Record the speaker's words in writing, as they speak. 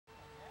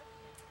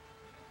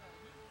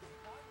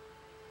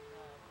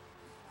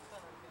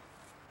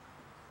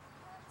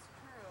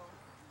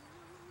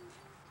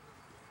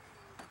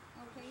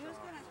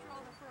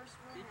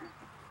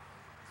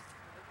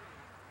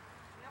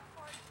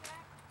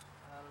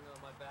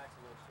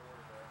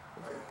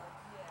Really?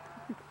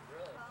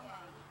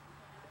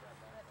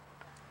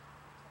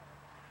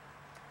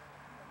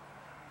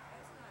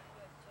 That's not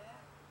good,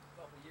 Jack.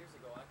 A couple of years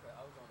ago, I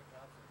was on the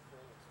couch and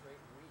full of straight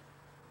wheat.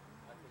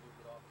 I couldn't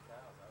get off his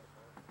house. I was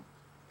hurt.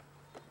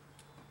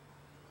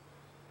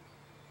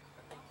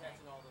 I think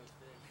catching all those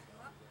fish.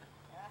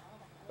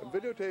 I'm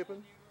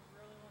videotaping.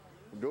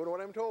 I'm doing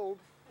what I'm told.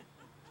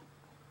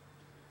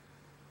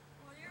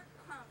 Well, you're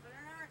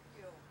confident, aren't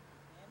you? I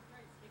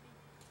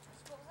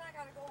suppose I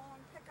gotta go home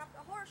and pick up the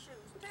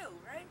horseshoes too,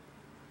 right?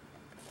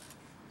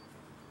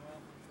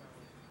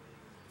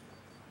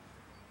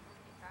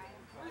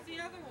 Where's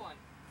the other one?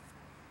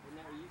 Isn't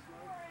that what you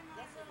smoke?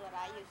 This is what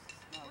I used to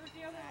smoke. Where's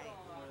the other one?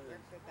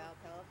 Worked for Bell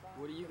Telephone.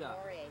 What do you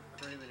got?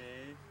 Craven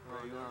A.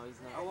 Oh no,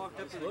 he's not. I walked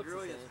up to the Looks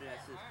girl the same. yesterday.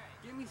 I said,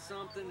 "Give me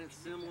something that's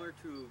similar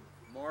to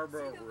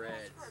Marlboro See who goes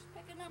Reds." first.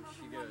 Pick a number She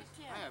from 1 goes, to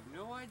 10. "I have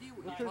no idea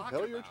what What you're the talking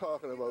hell you're about."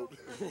 talking about?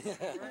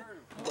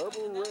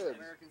 Marlboro Reds.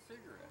 American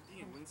cigarettes.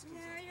 Yeah,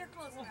 you're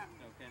close enough.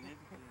 Okay, they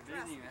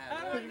didn't even How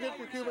have do Did you I get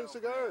your know Cuban you're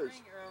cigars? a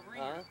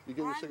ringer? Huh? You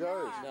get your I'm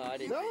cigars? not. No, I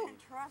didn't. No? You can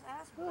trust.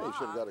 Ask Oh, you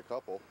should have got a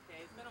couple.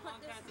 Okay, it's been a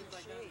long time since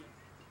I done this.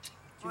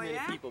 Too many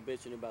people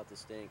bitching about the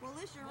stink. Well,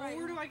 this you're Well, right.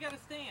 where do I gotta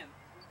stand?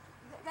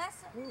 That's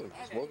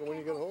smoke it when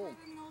you get home.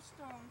 No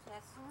stones.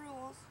 That's the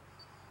rules.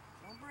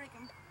 Don't break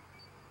them.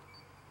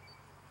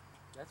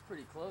 That's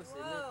pretty close, isn't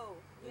it? Whoa.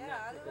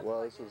 Yeah. they look Well,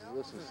 like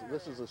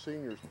this is a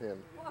senior's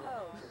pin.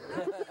 Whoa.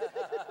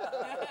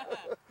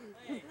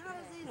 Not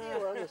as easy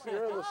as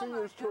You're on the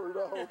seniors tour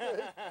now, okay?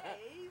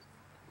 Dave.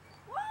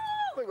 I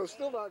think it's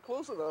still not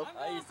close enough. I'm I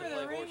going used to for the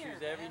play ringer.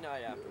 horseshoes every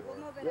night after We'll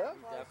work. move it Yeah?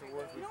 up closer. After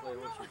work, we No, play no,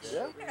 horseshoes.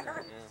 Yeah?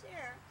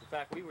 Share. In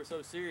fact, we were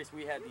so serious,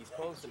 we had these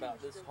posts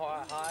about this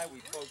high.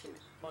 We put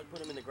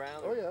them in the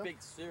ground. Oh, yeah.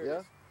 Big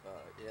serious. Yeah.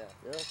 Yeah.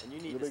 And you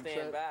need The to big stand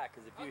sand- back,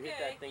 because if you hit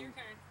Okay, that thing your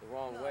turn. the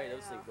wrong way,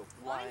 those things go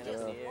flying up in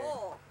the air.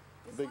 Oh.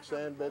 Big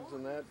sand beds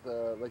and that,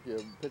 like you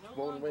pitch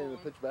one way and then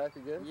pitch back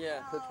again?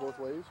 Yeah. Pitch both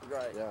ways?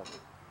 Right. Yeah.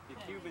 The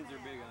Cubans are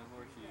big on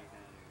horseshoes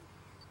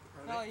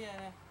down Oh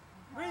yeah. here.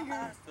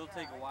 They'll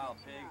take a wild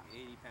pig,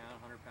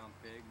 80-pound, 100-pound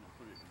pig, and they'll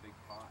put it in a big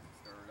pot and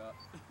stir it up.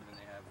 And then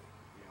they have,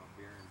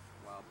 beer and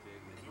wild pig,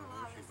 and they put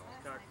horseshoes on.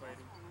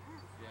 Cockfighting.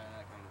 Yeah,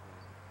 that kind of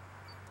thing.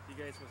 You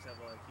guys must have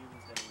a lot of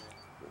Cubans down there.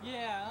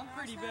 Yeah, I'm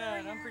pretty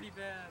bad. I'm pretty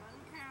bad.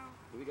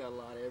 We got a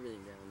lot of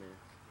everything down there.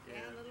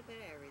 Yeah, a little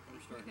bit of everything.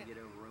 We're starting to get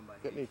overrun by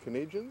Get any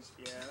Canadians?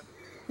 Yeah.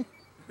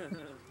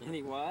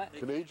 Any what?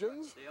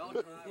 Canadians? They all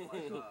drive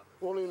like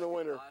Only in the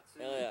winter.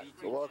 yeah.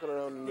 They're walking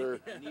around in their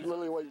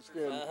lily white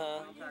skin.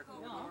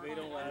 They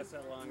don't last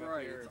that long up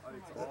Right, here.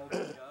 it's all beat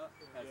up.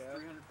 Has Yeah.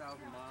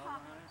 300,000 miles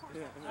on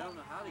it. I don't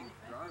know how they get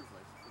the driver's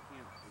license. They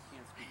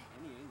can't speak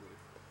any English.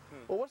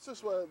 Well, what's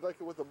this like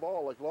with the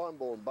ball, like lawn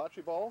bowling,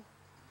 bocce ball?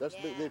 That's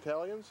Yeah. the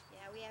Italians?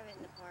 Yeah, we have it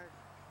in the park.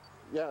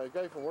 Yeah, a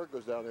guy from work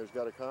goes down there. He's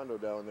got a condo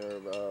down there.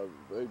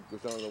 They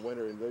goes down in the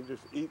winter and they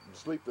just eat and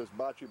sleep this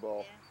bocce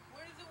ball. Yeah.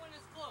 What is it when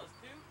it's close?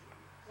 2?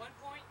 1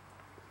 point?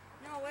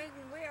 No, we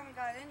haven't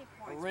got any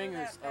points. A We're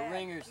ringers, that bad. a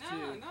ringers No,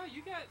 too. no,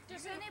 you got.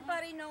 Does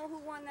anybody know who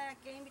won that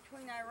game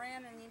between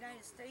Iran and the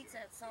United States,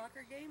 that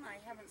soccer game? I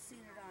haven't seen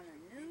it on the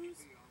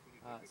news.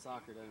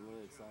 Soccer doesn't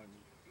really excite me.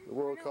 The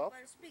World No, Cup?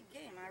 but it's a big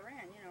game,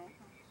 Iran, you know.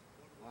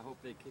 I hope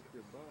they kick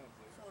their butt.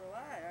 So do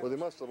I. Well, they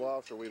must have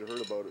lost or we'd have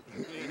heard about it.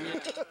 Yeah,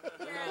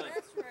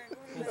 that's right.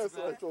 That's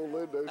what I told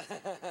Linda.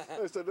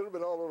 I said it would have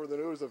been all over the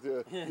news if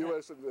the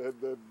U.S. had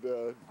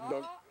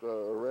dunked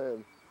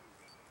Iran.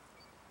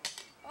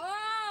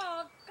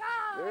 Oh,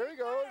 God! There he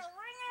goes. What a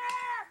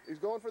ringer! He's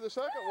going for the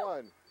second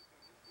one.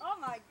 Oh,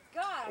 my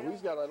God.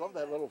 Oh, I love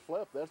that little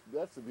flip.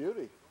 That's the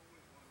beauty.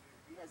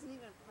 He doesn't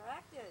even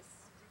practice.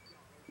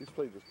 He's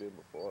played this game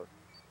before.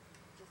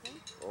 Do you think?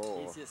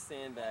 Oh. He's just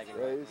sandbagging.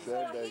 Yeah, he's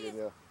sandbagging,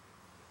 yeah.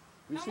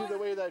 You see the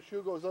way that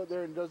shoe goes out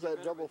there and does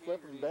that double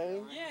flip and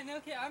bang? Yeah, no,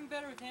 okay, I'm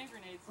better with hand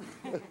grenades. I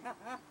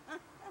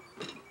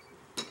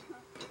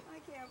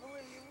can't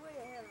believe you're way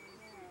ahead of me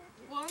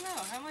now. Well, no,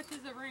 how much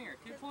is a ringer?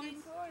 2 15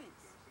 points?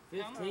 points.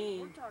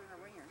 15. We're talking a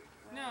ringer.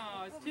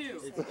 No, it's What would you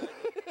 2. say?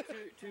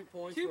 Two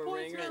points 2 for a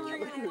points ringer. for a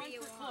ringer and and 1 for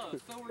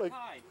close, so we're Like,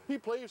 tied. he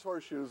plays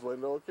horseshoes,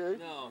 Linda, okay?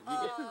 No, you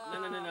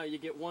get, no. You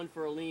get 1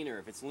 for a leaner.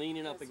 If it's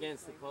leaning up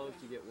against the post,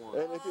 you get 1.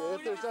 And if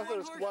there's nothing,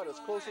 it's what? It's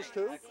closest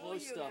to? That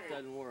close stuff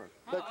doesn't work.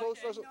 That close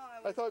okay. doesn't.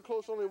 I thought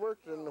close only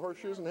worked in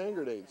horseshoes and hand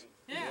grenades.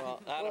 Yeah,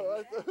 Well, I don't.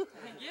 Well,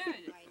 yeah.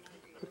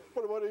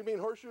 what do you mean?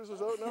 Horseshoes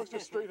is out now? It's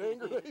just straight hand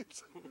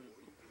grenades.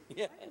 I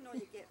didn't know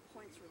you get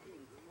points for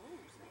being close.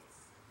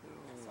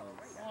 That's all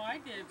right. Well, I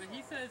did, but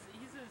he says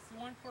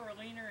 1 for a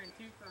leaner and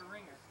 2 for a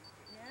ringer.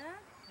 Yeah?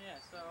 Yeah,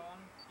 so I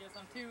guess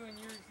I'm 2 and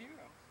you're 0.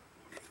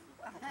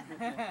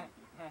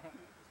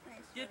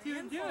 Thanks Get for to the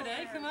and do info it, eh?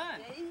 there, Come on.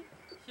 Dave.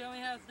 Show me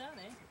how it's done,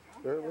 eh?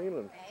 They're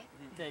leaning. Okay.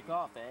 You take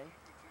off, eh?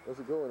 How's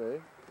it going,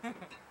 eh?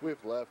 We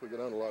have to laugh. We get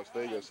on to Las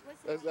Vegas.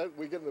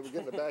 We get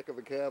in the back of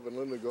a cab and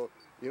Linda go,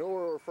 you know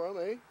where we're from,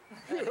 eh?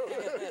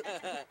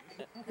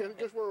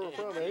 Guess where we're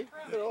from, eh?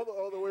 And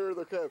all the way to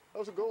the cab.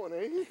 How's it going,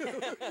 eh?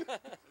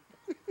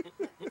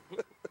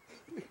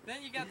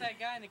 Then you got that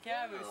guy in the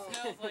cab who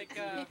smells like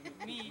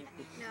meat.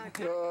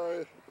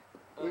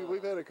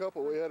 We've had a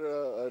couple. We had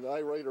an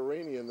irate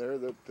Iranian there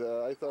that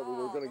I thought we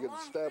were going to get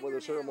stabbed with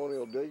a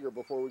ceremonial dagger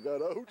before we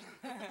got out.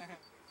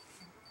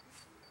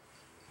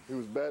 He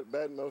was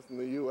bad-mouthing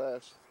the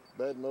U.S.,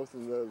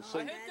 bad-mouthing the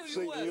St.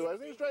 U.S. I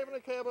think he's driving a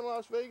cab in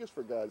Las Vegas,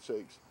 for God's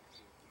sakes.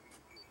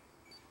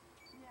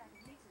 Yeah,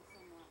 he hates it so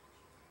much.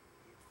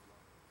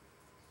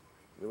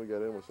 Then we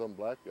got in with some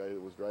black guy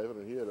that was driving,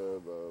 and he had a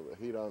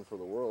heat on for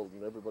the world,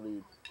 and every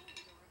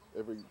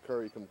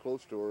car you come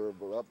close to or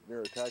up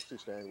near a taxi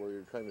stand where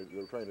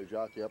they're trying to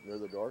jockey up near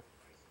the door,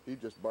 he'd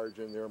just barge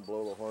in there and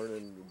blow the horn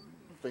and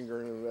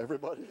fingering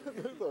everybody. I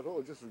thought,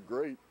 oh, this is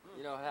great.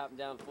 You know what happened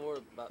down in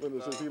Florida about,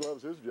 Linda says he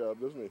loves his job,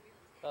 doesn't he?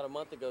 about a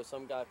month ago?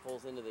 Some guy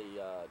pulls into the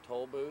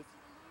toll booth,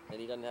 and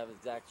he doesn't have his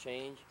exact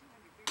change.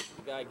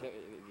 The guy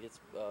gets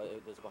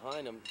that's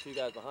behind him. Two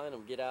guys behind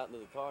him get out into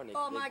the car, and they,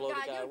 Oh they my blow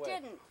God, the guy you away.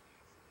 didn't.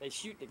 They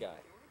shoot the guy.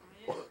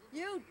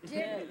 You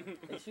Yeah,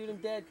 didn't. they shoot him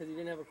dead because he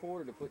didn't have a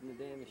quarter to put in the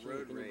damn machine.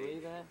 Road Can you rage.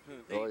 believe that?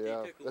 Oh,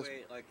 yeah. They took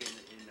away, like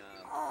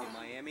in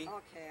Miami,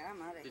 Okay,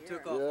 I'm out of they here.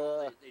 took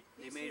off Yeah.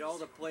 they made all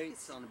the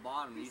plates on the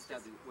bottom. They used to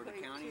have where the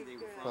county they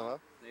were from.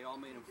 They all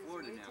made them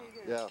Florida now.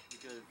 Yeah.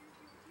 Because,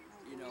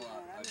 you know,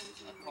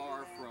 a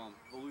car from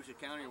Volusia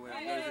County or whatever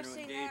I've never goes into a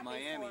seen Dade, that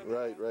Miami. before.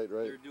 Right.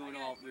 They're doing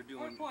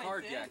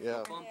carjacking.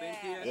 Yeah. They'll bump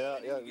into you. Yeah,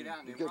 and yeah. then you get out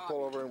and You they get rob pull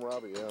you. over and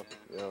rob you. Yeah,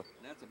 yeah.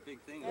 And that's a big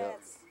thing.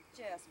 That's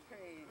just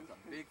crazy. That's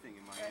a big thing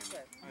in That's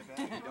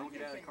Miami. it. You don't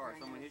get out of the car.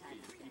 If someone hits you,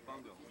 just keep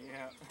on going.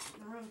 Yeah.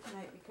 In the room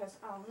tonight because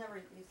I'll never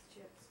eat these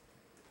chips.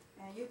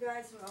 And you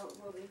guys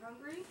will be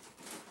hungry.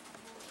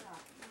 What we got?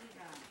 What we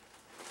got?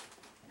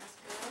 That's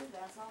good.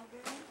 That's all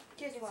good.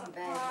 Just Get one some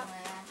bag, pop.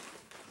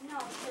 Lynn. No,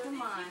 sir.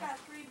 Come on. You got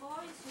 3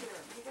 boys here.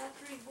 You got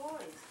 3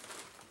 boys.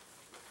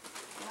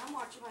 And I'm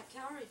watching my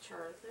calorie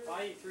chart. If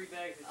I eat 3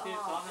 bags of chips,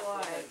 Oh, I'll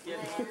have to boy. get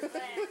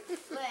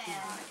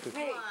Lynn,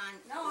 Hey, come on.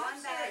 no, I'm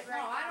One bag serious. No,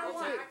 I don't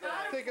want. I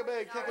got it. Take a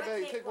bag. Take a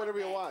bag. Take whatever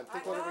you want.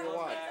 Take whatever you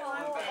want.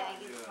 One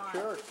bag is fine.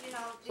 Sure. You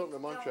know, just Something to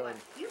munch don't on.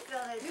 worry. You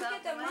fill this You up,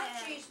 get the Lynn.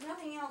 munchies.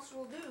 Nothing else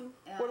will do.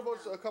 What about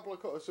a couple of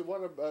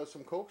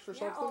some Cokes or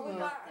Yeah, oh, we something?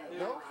 got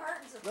No?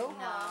 cartons of No? Coke.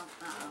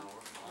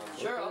 No,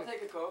 Sure, I'll Okay.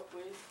 take a Coke,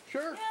 please.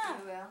 Sure. Yeah.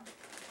 You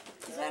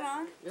will? Is that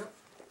on? Yep.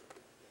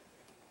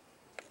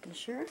 You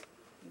sure?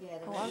 Yeah,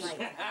 Oh, I'm like,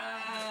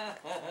 I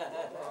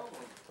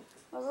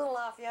was a little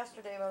off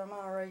yesterday, but I'm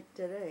all right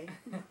today.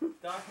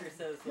 Doctor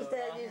says so. His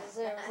dad used to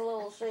say I was a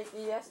little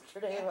shaky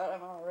yesterday, but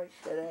I'm all right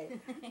today.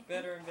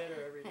 Better and better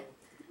every day.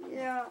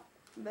 Yeah,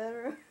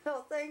 better.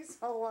 Oh, thanks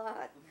a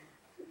lot.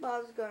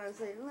 Bob's gonna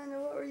say, Linda,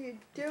 what were you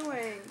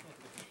doing?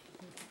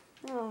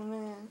 Oh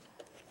man.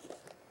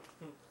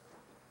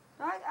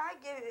 I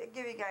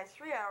give you guys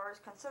 3 hours,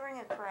 considering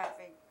the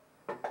traffic.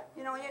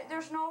 You know,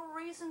 there's no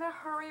reason to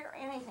hurry or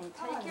anything.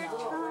 Take your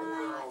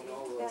time.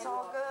 It's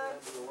all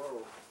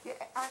good. Yeah,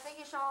 I think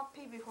you should all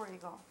pee before you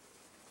go.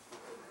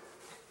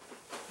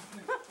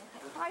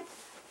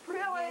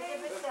 Really?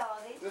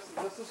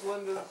 This is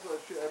Linda's.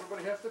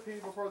 Everybody has to pee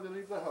before they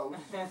leave the house.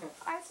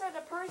 I said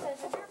to Percy, I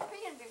said, you're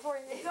peeing before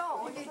you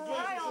go. He said,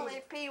 I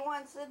only pee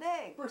once a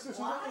day. Versus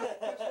once a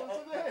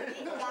day.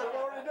 I've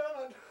already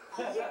done it.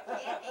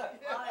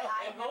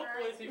 And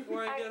hopefully it's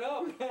before I get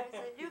up. I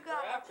said, you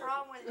got a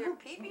problem with your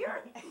pee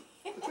or?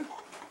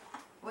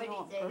 what did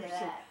he say to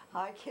that?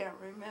 I can't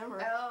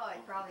remember. Oh,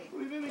 it probably.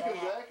 Well, then he came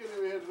back and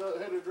he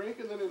had a drink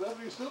and then he left.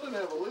 He still didn't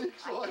have a leak,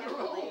 so I I can't don't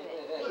know. believe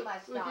it. He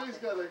must Look, stop he's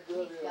it. got a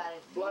He's got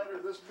it.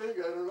 bladder this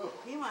big. I don't know.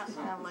 He must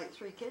have like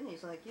 3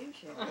 kidneys like you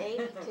should.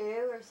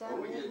 82 or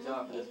something. we did a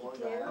job for this one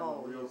guy. 82.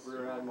 Oh, we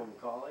were having him in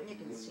college. You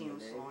can see him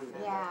slowing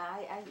down.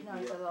 Yeah, I know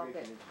it's a little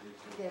bit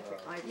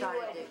different. I You thought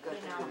would, he did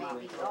good. you know,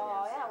 maybe,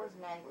 oh, that was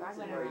nice. I'm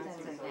gonna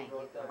send him a thank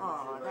you.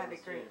 Oh, that'd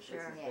be great,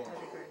 sure. Yeah. That'd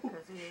be great,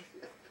 because he is.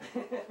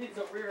 He's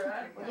a rear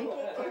end. You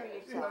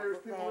take care of See how your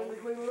yourself, people in to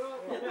okay? clean it up?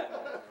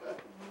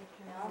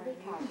 I'll be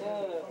positive.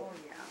 Oh,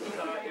 yeah.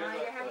 Now,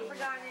 you haven't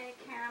forgotten any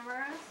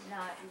cameras? No,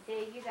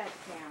 Dave, you got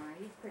the camera.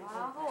 He's pretty good.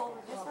 I'll hold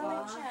it, just let me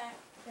check.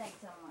 Thanks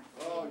so much.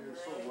 Oh, you're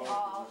so welcome.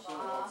 Oh, You're so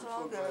welcome. it's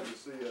all So glad good. to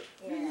see you.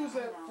 Yeah, You use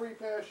that I know. free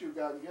pass you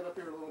got and get up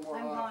here a little more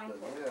I'm often.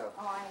 going to. Yeah.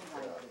 Oh, I am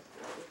going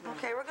to.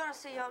 Okay, we're gonna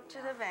see you out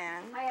to the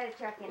van. I gotta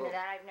check into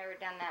that. I've never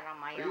done that on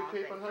my Are you own.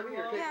 taping, but- honey?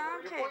 You're, Yeah,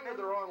 I'm you're pointing it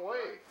the wrong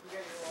way. You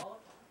got your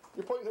wallet?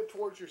 You're pointing it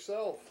towards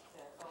yourself.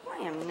 I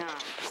am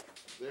not.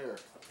 There.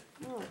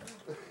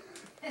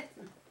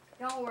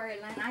 Don't worry,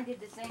 Lynn. I did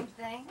the same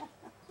thing.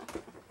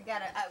 We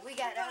got I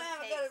got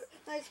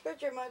a nice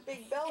picture of my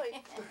big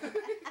belly.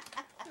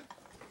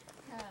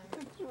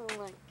 Oh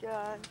my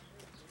God.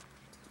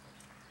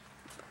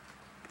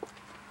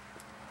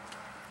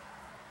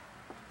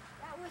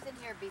 That wasn't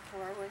here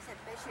before, was it,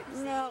 Bishop?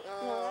 No,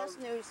 that's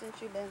new since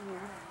you've been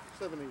here.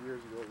 7, 8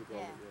 years ago we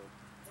called Yeah. it.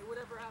 Hey,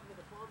 whatever happened to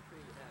the palm tree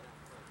you had out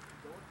front?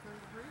 Don't turn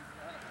the tree?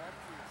 That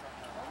tree or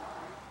something.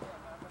 Yeah,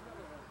 man, I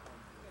remember that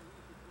one. Yeah, you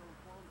used to throw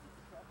palms at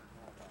the traffic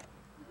and all that.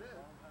 You did?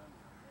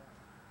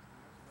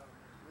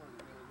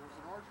 There's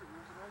an orchard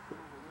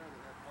over there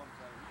that had plums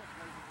on it. You must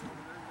raise it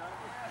over there, guys.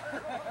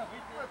 We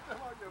put them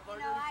on your You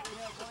bucket. know, I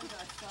Going to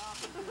a shop.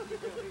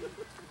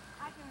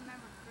 can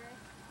remember Chris.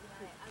 You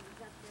know, I was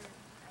up there.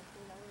 I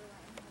said,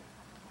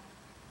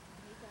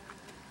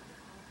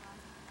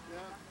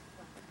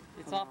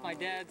 It's off my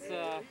dad's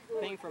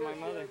thing for my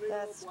mother.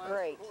 That's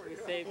great. We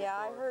saved it Yeah,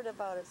 I for her. heard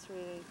about it,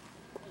 sweetie.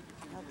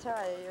 I'll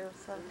tell you, you're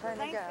some kind of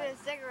Thanks guy. for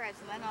the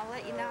cigarettes, Lynn. I'll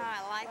let you know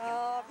how I like them.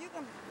 Oh, if you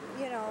can,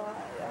 you know,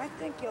 I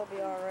think you'll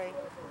be all right.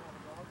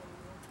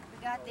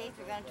 We got these.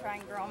 We're going to try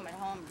and grow them at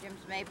home.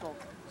 Jim's maple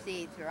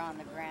seeds are on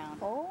the ground.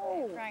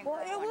 Oh, Try and well,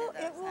 grow it one will, of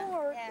those, it will huh?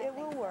 work. Yeah, I It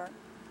will think so. work.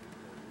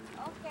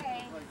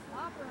 Okay,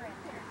 operator.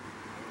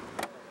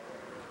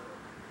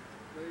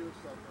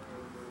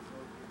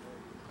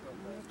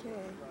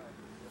 Okay.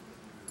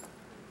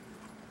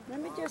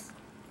 Let me just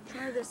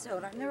try this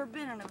out. I've never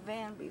been in a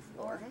van Oh,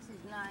 before. this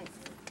is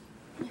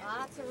nice.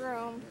 Lots of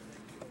room.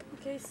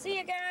 Okay, see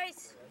you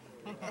guys.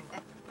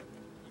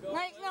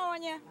 Nice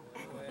knowing you.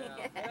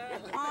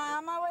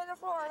 On my way to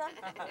Florida.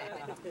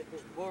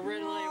 Well,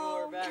 originally we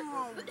were back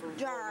Oh, from Fort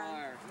darn.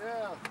 Myers.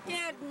 Yeah.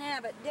 Dead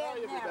nabbit, Oh, dead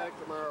you'll be nabbit.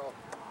 back tomorrow.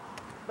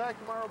 Back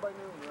tomorrow by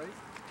noon, right?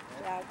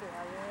 Yeah, okay,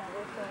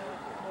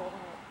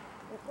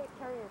 you take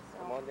care of yourself.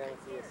 Come on down and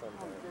see us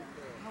sometime.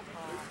 No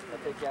problem.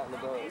 I'll take you out in the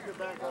boat. Get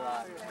back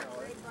on the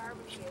Great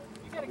barbecue.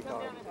 You gotta come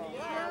down and see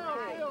us. Yeah,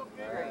 okay,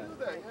 I'll do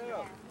that,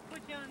 yeah.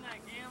 Put you on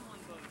that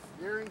gambling boat.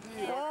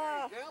 Guaranteed.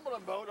 Yeah. Okay,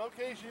 gambling boat,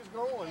 okay, she's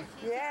going.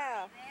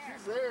 Yeah.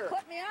 She's there.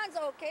 Put me on's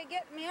okay,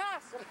 get me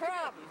off's the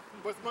problem.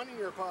 With money in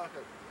your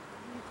pocket.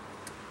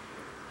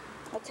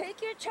 Well,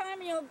 take your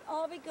time, you'll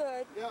all be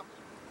good. Yep.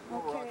 No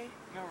Okay.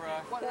 No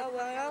rush. What, Well,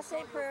 when I'll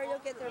say prayer, you'll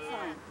get there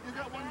fine. You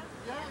got one?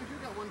 Yeah, you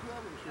got one too,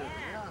 haven't you?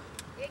 Yeah.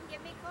 You can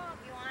give me a call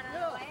if you want to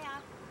Yeah. lay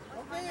out.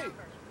 What's my Okay.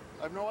 number?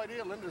 I have no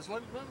idea. Linda's got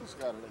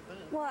it, I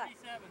think. What?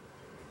 37.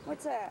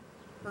 What's that?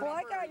 Her Well,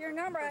 I number- got your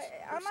number. I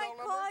her might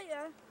cell call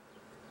you.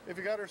 If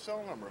you got her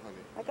cell number,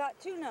 honey. I got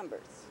 2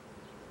 numbers.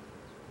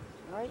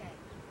 Right? Okay.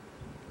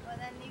 Well,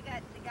 then you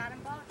got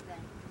them both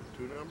then.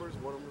 2 numbers,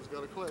 one of them's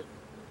got a click.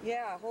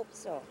 Yeah, I hope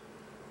so.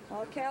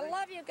 Okay, I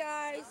love you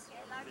guys.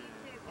 Okay, love you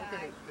too, guys.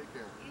 Okay, take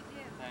care. You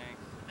too.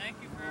 Thanks. Thank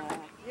you for Yeah,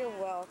 everything. you're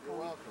welcome. You're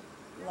welcome.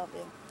 Love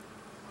you.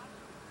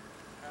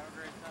 Have a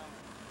great summer.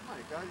 My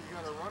God, you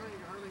got a runner, you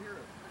can hardly hear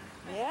it.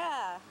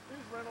 Yeah.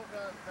 Here's rental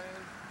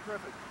van,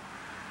 terrific.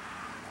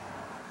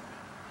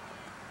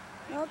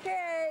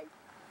 Okay.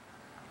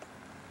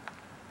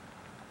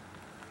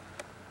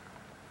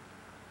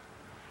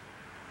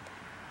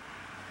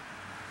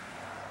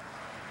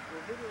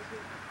 Well,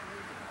 videotape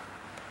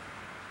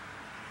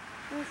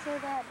You say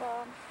that,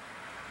 Bob.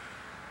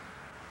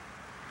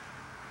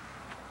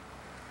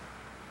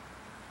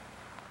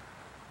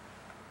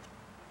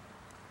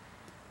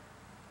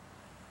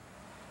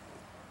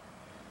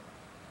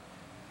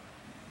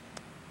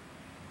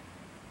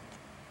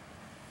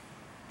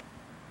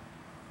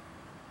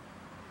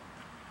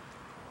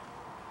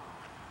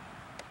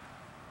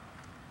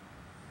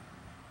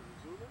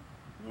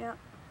 Yeah.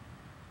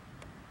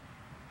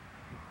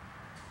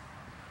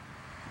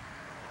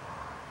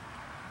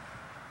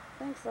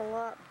 Thanks a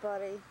lot,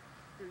 buddy.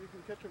 Here, you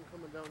can catch them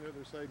coming down the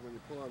other side when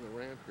you pull on the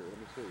ramp here. Let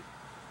me see.